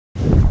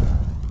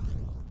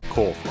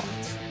Core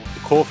Flytes. The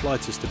Core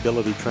Flytes are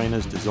stability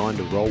trainers designed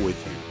to roll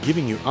with you,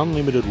 giving you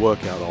unlimited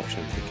workout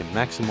options that can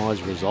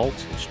maximize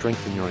results and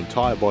strengthen your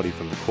entire body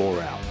from the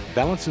core out.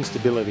 Balance and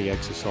stability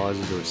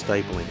exercises are a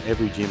staple in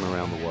every gym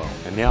around the world,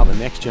 and now the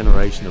next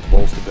generation of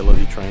ball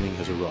stability training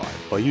has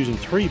arrived. By using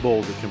 3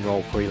 balls that can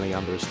roll freely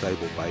under a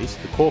stable base,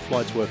 the Core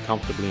Flytes work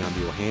comfortably under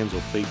your hands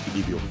or feet to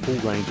give you a full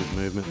range of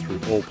movement through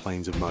all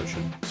planes of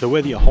motion. So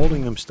whether you're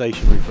holding them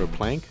stationary for a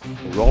plank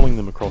or rolling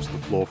them across the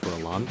floor for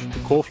a lunge, the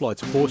Core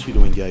Flytes force you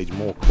to engage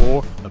more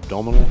core,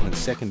 abdominal and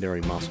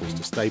secondary muscles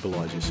to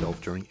stabilize yourself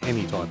during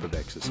any type of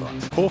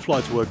exercise. Core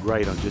Flytes work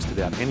great on just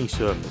about any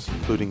surface,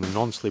 including the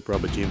non-slip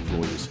rubber gym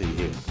floor you see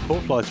here.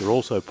 Core Flytes are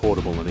also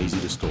portable and easy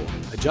to store.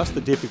 Adjust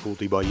the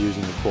difficulty by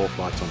using the Core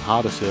Flytes on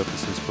harder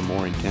surfaces for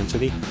more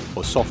intensity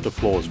or softer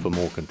floors for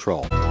more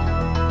control.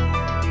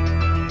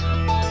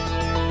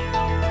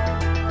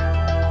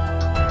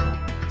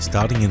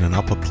 Starting in an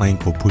upper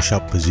plank or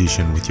push-up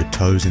position with your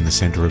toes in the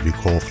center of your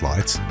Core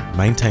Flytes,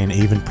 maintain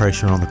even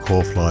pressure on the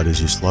Core Flyte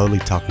as you slowly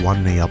tuck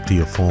one knee up to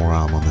your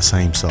forearm on the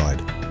same side,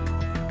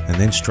 and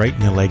then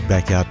straighten your leg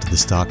back out to the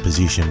start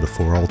position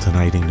before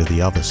alternating to the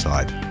other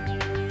side.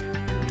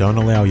 Don't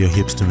allow your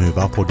hips to move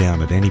up or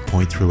down at any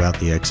point throughout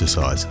the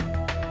exercise,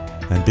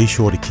 and be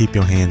sure to keep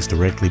your hands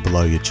directly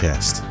below your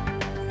chest.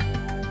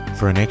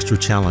 For an extra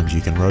challenge,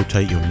 you can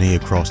rotate your knee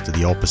across to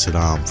the opposite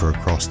arm for a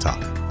cross tuck.